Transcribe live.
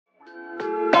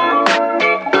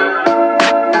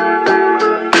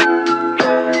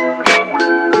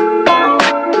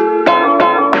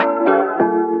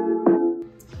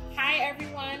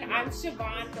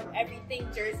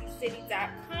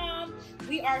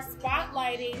are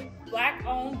spotlighting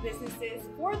Black-owned businesses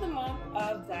for the month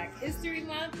of Black History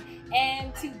Month.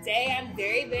 And today I'm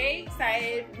very, very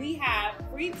excited. We have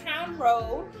Freetown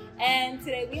Road, and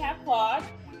today we have Claude.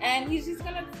 And he's just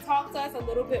gonna talk to us a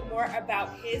little bit more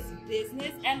about his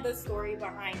business and the story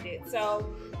behind it.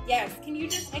 So yes, can you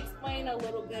just explain a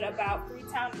little bit about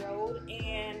Freetown Road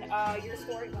and your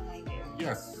story behind it?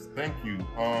 Yes, thank you.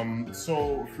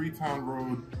 So Freetown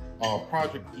Road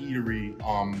Project Eatery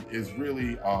is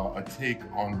really a take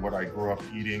on what I grew up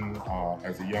eating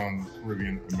as a young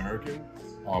Caribbean American.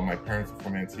 My parents are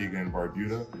from Antigua and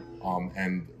Barbuda,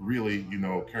 and really, you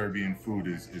know, Caribbean food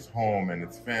is home and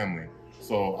it's family.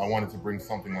 So I wanted to bring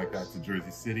something like that to Jersey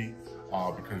City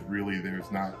because really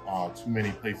there's not too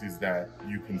many places that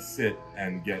you can sit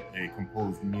and get a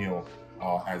composed meal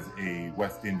as a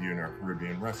West Indian or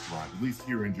Caribbean restaurant, at least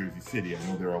here in Jersey City. I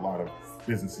know there are a lot of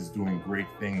businesses doing great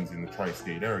things in the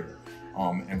tri-state area.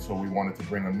 And so we wanted to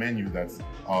bring a menu that's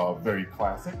very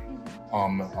classic,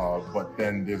 but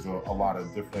then there's a lot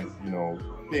of different, you know,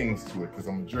 things to it because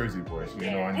I'm a Jersey boy. So, you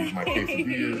know, I need my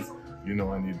quesadillas, you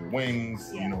know, I need the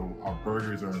wings, you know, our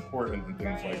burgers are important and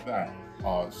things like that.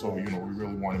 So, you know, we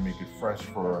really want to make it fresh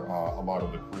for a lot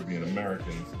of the Caribbean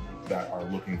Americans that are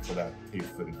looking for that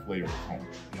taste and flavor at home.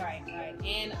 Right.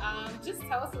 And just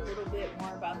tell us a little bit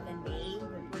more about the name,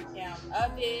 the breakdown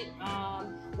of it.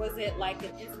 Was it like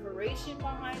an inspiration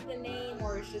behind the name,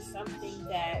 or it's just something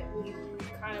that you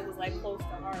kind of was like close to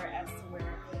heart as to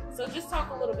where? So just talk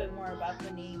a little bit more about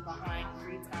the name behind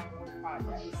Freetown Road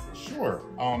Project. Sure.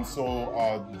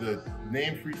 So the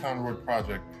name Freetown Road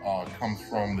Project comes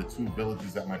from the two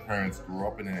villages that my parents grew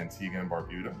up in Antigua and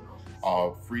Barbuda.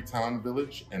 Freetown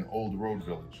Village and Old Road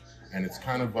Village. And it's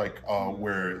kind of like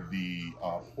where the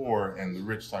poor and the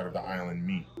rich side of the island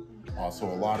meet. So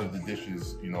a lot of the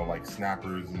dishes, you know, like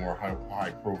snappers, more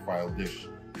high profile dish,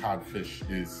 codfish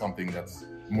is something that's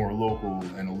more local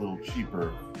and a little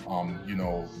cheaper. You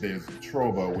know, there's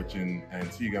troba, which in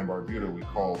Antigua and Barbuda we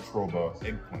call troba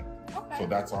eggplant. Okay. So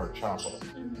that's our chapa,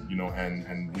 you know,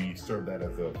 and we serve that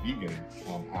as a vegan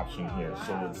option here.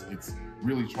 Wow. So it's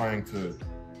really trying to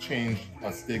change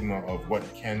a stigma of what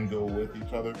can go with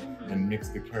each other and mix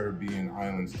the Caribbean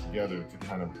islands together to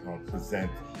kind of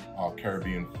present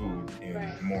Caribbean food in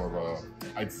more of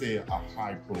a, I'd say, a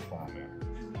high profile manner.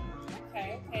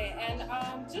 Okay. And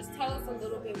just tell us a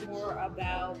little bit more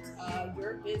about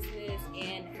your business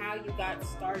and how you got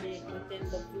started within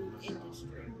the food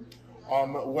industry.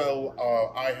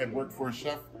 Well, I had worked for a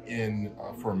chef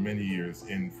for many years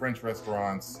in French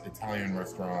restaurants, Italian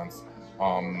restaurants,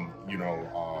 you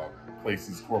know,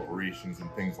 places, corporations,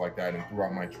 and things like that. And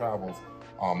throughout my travels,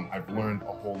 I've learned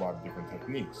a whole lot of different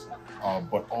techniques,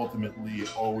 but ultimately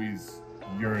always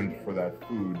yearned for that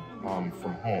food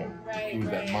from home, the food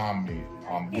that mom made,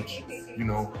 which, you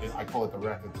know, I call it the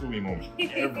ratatouille moment.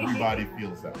 Everybody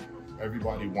feels that.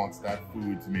 Everybody wants that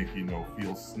food to make you know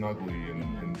feel snuggly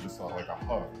and just like a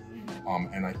hug.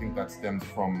 And I think that stems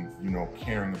from, you know,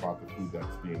 caring about the food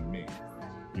that's being made.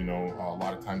 You know, a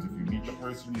lot of times if you meet the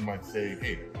person, you might say,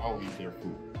 hey, I'll eat their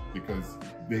food because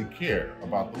they care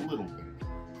about the little things.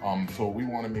 So we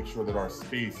want to make sure that our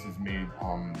space is made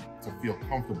to feel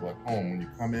comfortable at home. When you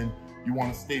come in, you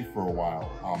want to stay for a while.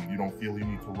 You don't feel you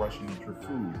need to rush and eat your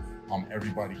food.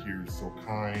 Everybody here is so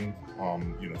kind.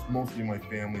 You know, it's mostly my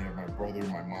family. I have my brother,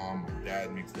 my mom, my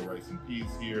dad makes the rice and peas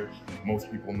here. Most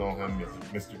people know him as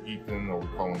Mr. Ethan, or we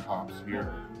call him Pops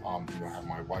here. You know, I have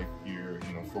my wife here.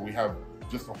 You know, so we have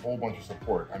just a whole bunch of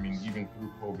support. I mean, even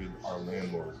through COVID, our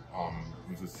landlord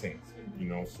was a saint. You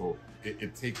know, so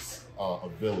it takes a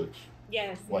village,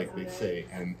 yes, like they say,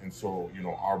 and so you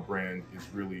know, our brand is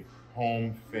really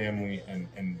home, family,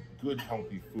 and good,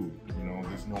 healthy food. You know,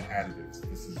 there's no additives.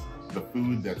 This is the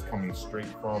food that's coming straight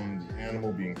from the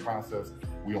animal being processed.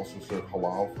 We also serve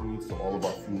halal food, so all of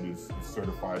our food is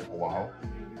certified halal.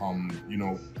 You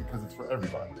know, because it's for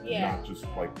everybody, not just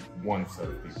like one set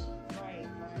of people. Right.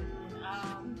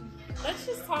 Let's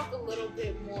just talk a little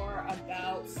bit more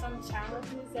about some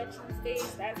challenges that you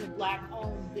faced as a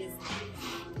Black-owned business.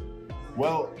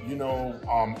 Well, you know,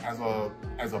 as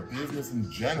a business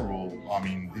in general, I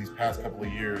mean, these past couple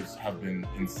of years have been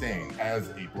insane. As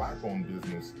a Black-owned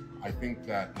business, I think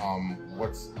that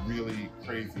what's really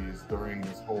crazy is during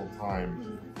this whole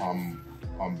time,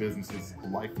 businesses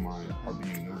like mine are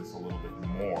being noticed a little bit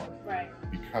more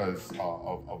because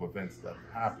of events that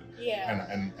happen.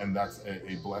 And that's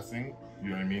a blessing, you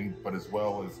know what I mean? But as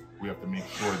well as we have to make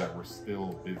sure that we're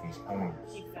still business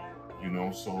owners. You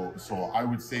know, so I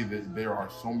would say that there are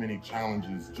so many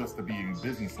challenges just to being a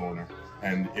business owner.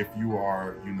 And if you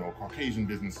are, you know, Caucasian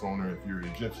business owner, if you're an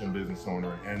Egyptian business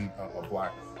owner and a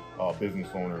Black business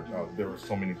owner, there are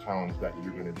so many challenges that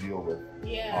you're going to deal with.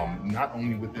 Yeah. Not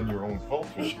only within your own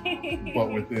culture,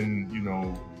 but within, you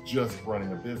know, just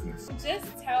running a business.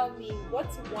 Just tell me,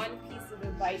 what's one piece of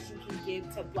advice you can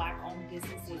give to Black-owned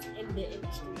businesses in the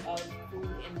industry of food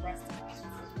and restaurants?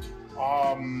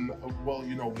 Well,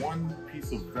 you know, one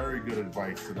piece of very good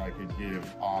advice that I could give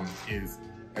is,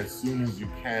 as soon as you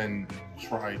can,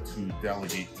 try to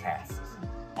delegate tasks.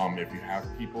 If you have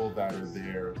people that are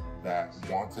there that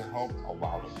want to help,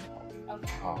 allow them to help.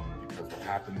 Okay. Because what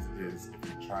happens is, if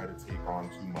you try to take on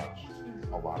too much,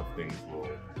 a lot of things will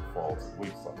fall to the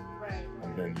wayside. Right.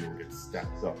 And then you'll get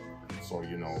stacked up. So,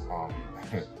 you know,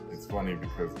 it's funny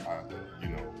because, you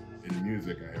know, in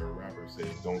music, I hear a rapper say,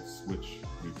 "Don't switch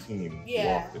your team too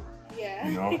often." Yeah.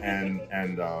 You know, and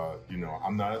you know,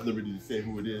 I'm not at liberty to say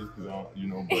who it is, because you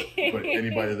know, but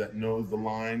anybody that knows the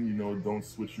line, you know, don't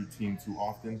switch your team too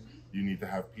often. You need to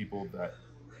have people that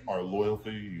are loyal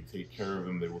for you. You take care of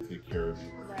them, they will take care of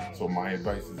you. Right. So my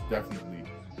advice is definitely,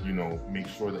 you know, make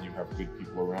sure that you have good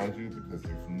people around you, because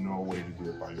there's no way to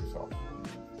do it by yourself.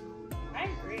 I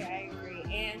agree.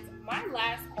 And my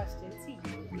last question to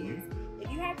you is, if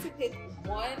you had to pick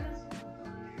one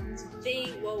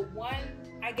thing, well, one,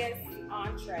 I guess,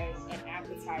 entree and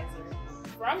appetizer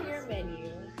from your menu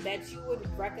that you would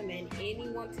recommend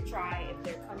anyone to try if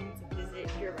they're coming to visit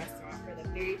your restaurant for the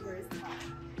very first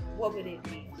time, what would it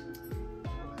be?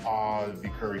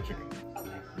 The curry chicken. Okay.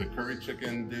 The curry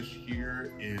chicken dish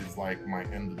here is like my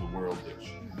end of the world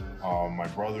dish. My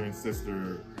brother and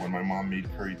sister, when my mom made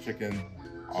curry chicken,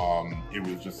 it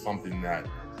was just something that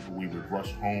we would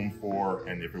rush home for,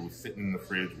 and if it was sitting in the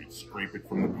fridge, we'd scrape it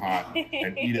from the pot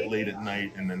and eat it late at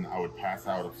night, and then I would pass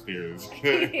out upstairs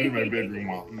in my bedroom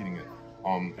while eating it.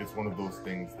 It's one of those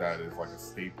things that is like a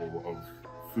staple of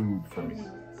food for me,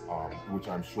 which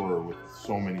I'm sure with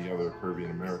so many other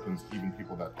Caribbean Americans, even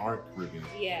people that aren't Caribbean,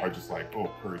 are just like, oh,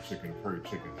 curry chicken, curry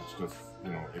chicken. It's just,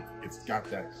 you know, it's got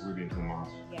that Caribbean umami.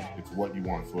 Yeah. It's what you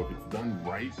want. So if it's done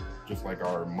right, just like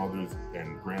our mothers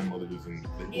and grandmothers and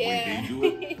the way they do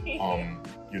it,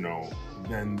 you know,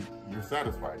 then you're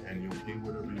satisfied, and you'll pay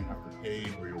whatever you have to pay,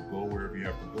 or you'll go wherever you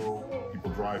have to go.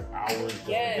 People drive hours just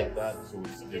to get that, so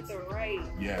it's right.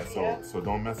 Yeah, so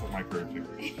don't mess up my curry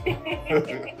chicken.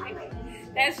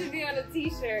 That should be on a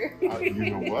t-shirt. You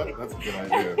know what? That's a good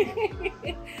idea.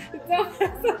 Don't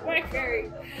mess up my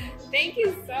curry. Thank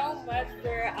you so much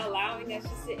for allowing us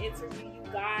just to interview you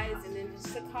guys, and then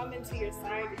just to come into your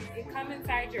side, come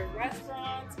inside your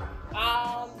restaurant.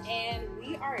 And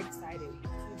we are excited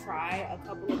to try a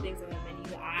couple of things on the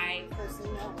menu. I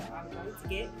personally know what I'm going to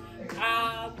get.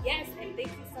 Yes, and thank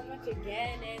you so much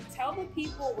again. And tell the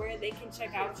people where they can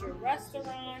check out your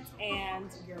restaurant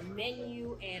and your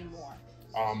menu and more.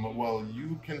 Well,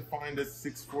 you can find us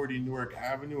 640 Newark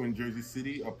Avenue in Jersey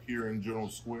City, up here in General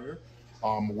Square.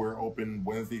 We're open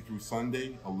Wednesday through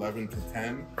Sunday, 11 to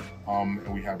 10.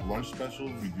 And we have lunch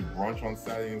specials. We do brunch on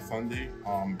Saturday and Sunday.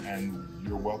 And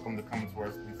you're welcome to come to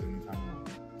our space anytime you want.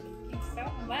 Thank you so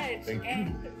much. Thank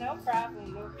you. No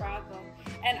problem.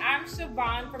 And I'm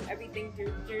Siobhan from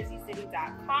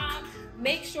everythingjerseycity.com.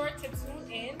 Make sure to tune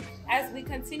in as we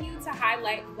continue to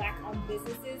highlight Black-owned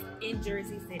businesses in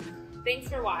Jersey City. Thanks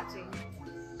for watching.